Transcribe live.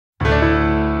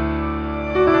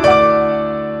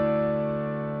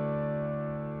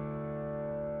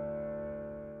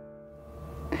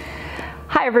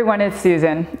Hi everyone, it's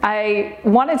Susan. I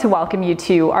wanted to welcome you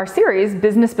to our series,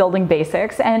 Business Building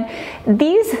Basics, and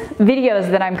these videos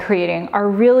that I'm creating are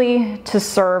really to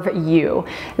serve you,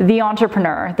 the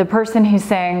entrepreneur, the person who's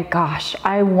saying, gosh,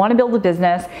 I want to build a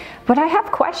business, but I have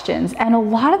questions. And a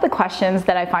lot of the questions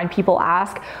that I find people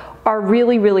ask are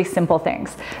really, really simple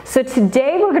things. So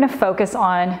today we're going to focus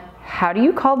on how do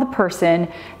you call the person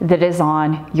that is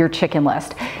on your chicken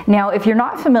list? Now, if you're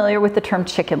not familiar with the term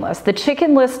chicken list, the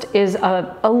chicken list is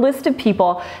a list of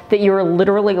people that you're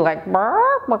literally like,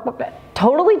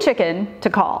 totally chicken to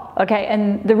call, okay?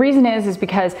 And the reason is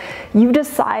because you've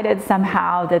decided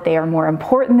somehow that they are more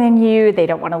important than you, they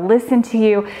don't want to listen to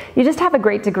you, you just have a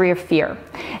great degree of fear.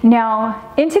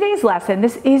 Now, in today's lesson,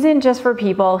 this isn't just for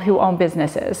people who own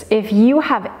businesses. If you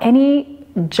have any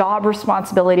job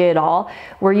responsibility at all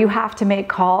where you have to make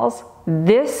calls,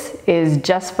 this is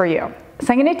just for you.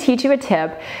 So I'm going to teach you a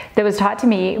tip that was taught to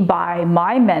me by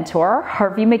my mentor,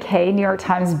 Harvey Mackay, New York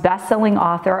Times bestselling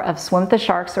author of Swim with the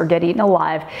Sharks or Get Eaten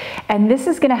Alive. And this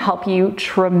is going to help you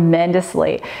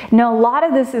tremendously. Now, a lot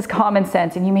of this is common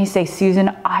sense, and you may say, Susan,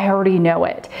 I already know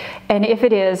it. And if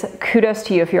it is, kudos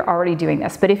to you if you're already doing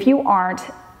this. But if you aren't,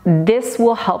 this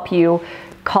will help you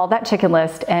call that chicken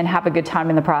list and have a good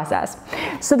time in the process.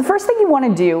 So the first thing you want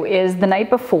to do is the night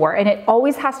before, and it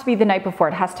always has to be the night before,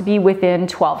 it has to be within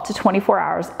 12 to 24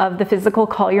 hours of the physical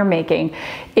call you're making,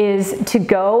 is to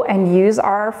go and use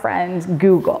our friend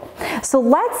Google. So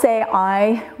let's say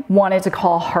I wanted to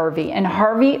call Harvey, and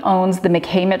Harvey owns the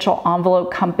McKay Mitchell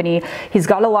Envelope Company. He's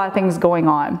got a lot of things going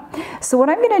on. So what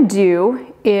I'm going to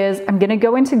do is I'm going to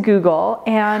go into Google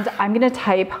and I'm going to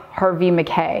type Harvey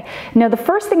Mackay. Now the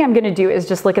first thing I'm going to do is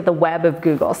just look at the web of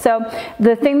Google. So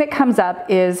the thing that comes up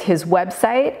is his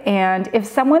website, and if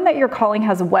someone that you're calling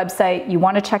has a website, you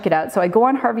want to check it out. So I go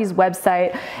on Harvey's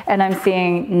website and I'm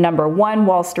seeing #1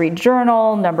 Wall Street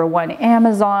Journal, #1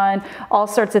 Amazon, all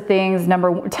sorts of things,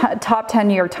 top 10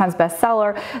 New York Times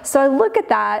bestseller. So I look at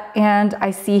that and I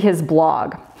see his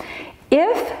blog.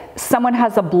 If someone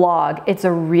has a blog, it's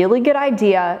a really good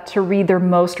idea to read their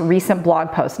most recent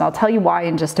blog post, and I'll tell you why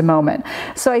in just a moment.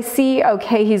 So I see,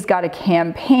 okay, he's got a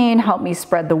campaign, help me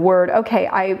spread the word. Okay,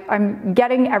 I'm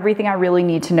getting everything I really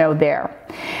need to know there.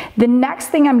 The next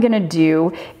thing I'm gonna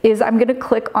do is I'm gonna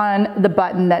click on the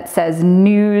button that says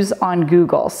News on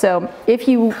Google. So if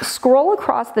you scroll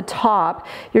across the top,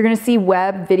 you're gonna see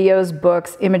web, videos,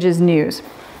 books, images, news.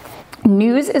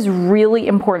 News is really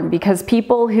important because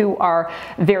people who are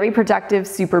very productive,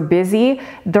 super busy,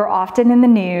 they're often in the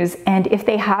news, and if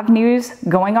they have news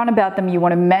going on about them, you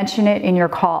want to mention it in your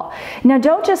call. Now,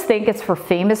 don't just think it's for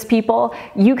famous people.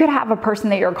 You could have a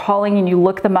person that you're calling and you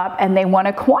look them up and they won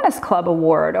a Kiwanis Club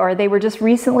award, or they were just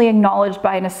recently acknowledged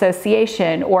by an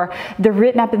association, or they're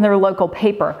written up in their local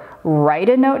paper. Write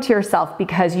a note to yourself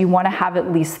because you want to have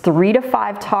at least 3 to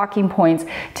 5 talking points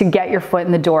to get your foot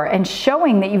in the door, and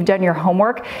showing that you've done your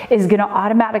homework is going to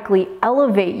automatically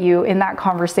elevate you in that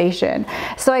conversation.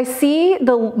 So I see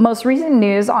the most recent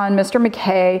news on Mr.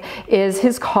 Mackay is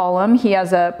his column. He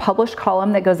has a published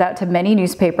column that goes out to many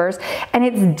newspapers, and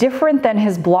it's different than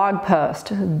his blog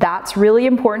post. That's really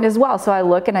important as well. So I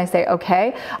look and I say,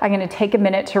 okay, I'm going to take a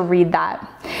minute to read that.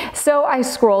 So I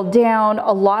scroll down.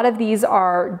 A lot of these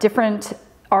are different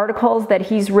articles that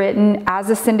he's written as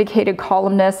a syndicated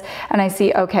columnist, and I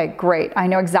see, okay, great, I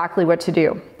know exactly what to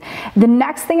do. The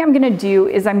next thing I'm going to do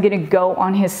is I'm going to go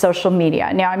on his social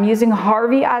media. Now, I'm using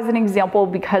Harvey as an example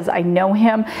because I know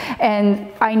him and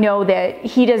I know that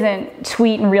he doesn't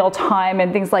tweet in real time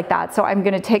and things like that. So I'm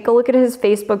going to take a look at his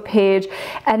Facebook page,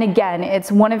 and again,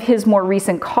 it's one of his more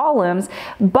recent columns,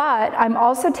 but I'm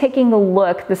also taking a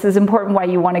look, this is important why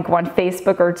you want to go on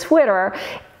Facebook or Twitter,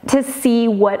 to see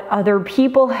what other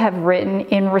people have written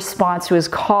in response to his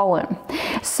column.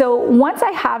 So once I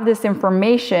have this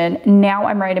information, now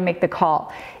I'm ready to make the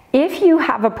call. If you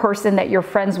have a person that you're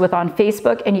friends with on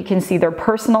Facebook and you can see their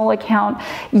personal account,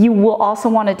 you will also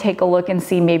want to take a look and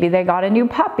see maybe they got a new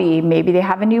puppy, maybe they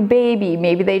have a new baby,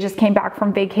 maybe they just came back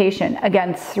from vacation.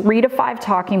 Again, 3 to 5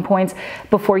 talking points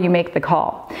before you make the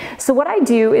call. So what I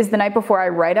do is the night before I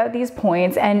write out these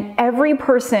points, and every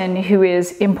person who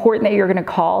is important that you're going to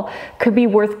call could be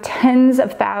worth tens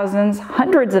of thousands,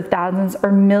 hundreds of thousands,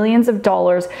 or millions of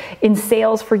dollars in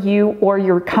sales for you or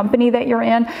your company that you're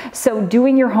in. So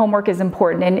doing your homework is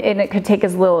important, and it could take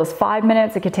as little as 5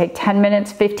 minutes, it could take 10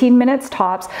 minutes, 15 minutes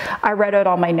tops. I write out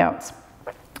all my notes.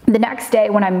 The next day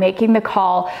when I'm making the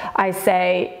call, I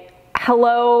say,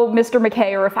 hello, Mr.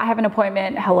 McKay, or if I have an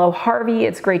appointment, hello, Harvey,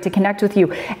 it's great to connect with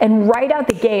you. And right out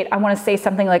the gate, I want to say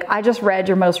something like, I just read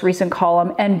your most recent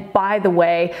column, and by the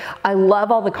way, I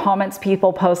love all the comments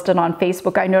people posted on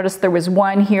Facebook. I noticed there was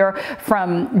one here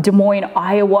from Des Moines,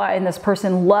 Iowa, and this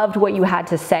person loved what you had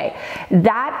to say.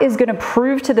 That is going to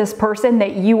prove to this person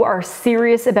that you are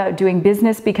serious about doing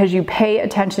business because you pay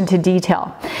attention to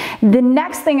detail. The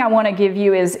next thing I want to give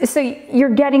you is, so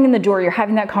you're getting in the door, you're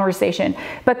having that conversation,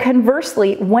 but conversely,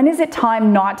 when is it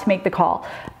time not to make the call?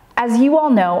 As you all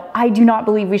know, I do not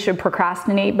believe we should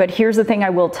procrastinate, but here's the thing I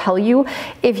will tell you.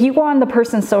 If you go on the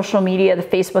person's social media, the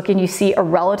Facebook, and you see a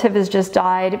relative has just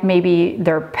died, maybe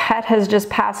their pet has just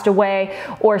passed away,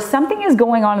 or something is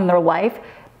going on in their life,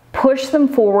 push them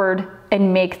forward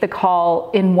and make the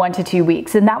call in 1 to 2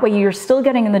 weeks. And that way you're still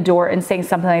getting in the door and saying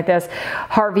something like this,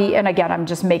 Harvey, and again, I'm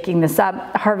just making this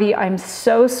up. Harvey, I'm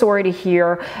so sorry to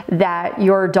hear that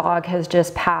your dog has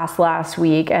just passed last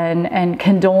week, and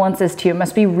condolences to you. It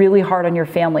must be really hard on your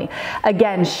family.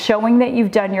 Again, showing that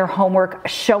you've done your homework,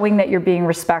 showing that you're being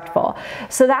respectful.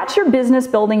 So that's your business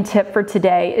building tip for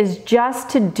today, is just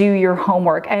to do your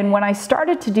homework. And when I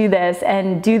started to do this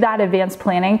and do that advanced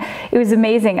planning, it was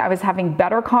amazing. I was having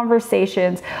better conversations.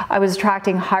 I was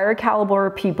attracting higher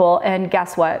caliber people, and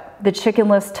guess what? The chicken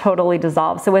list totally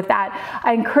dissolved. So with that,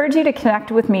 I encourage you to connect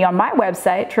with me on my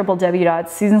website,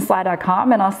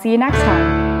 www.susansly.com, and I'll see you next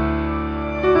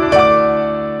time.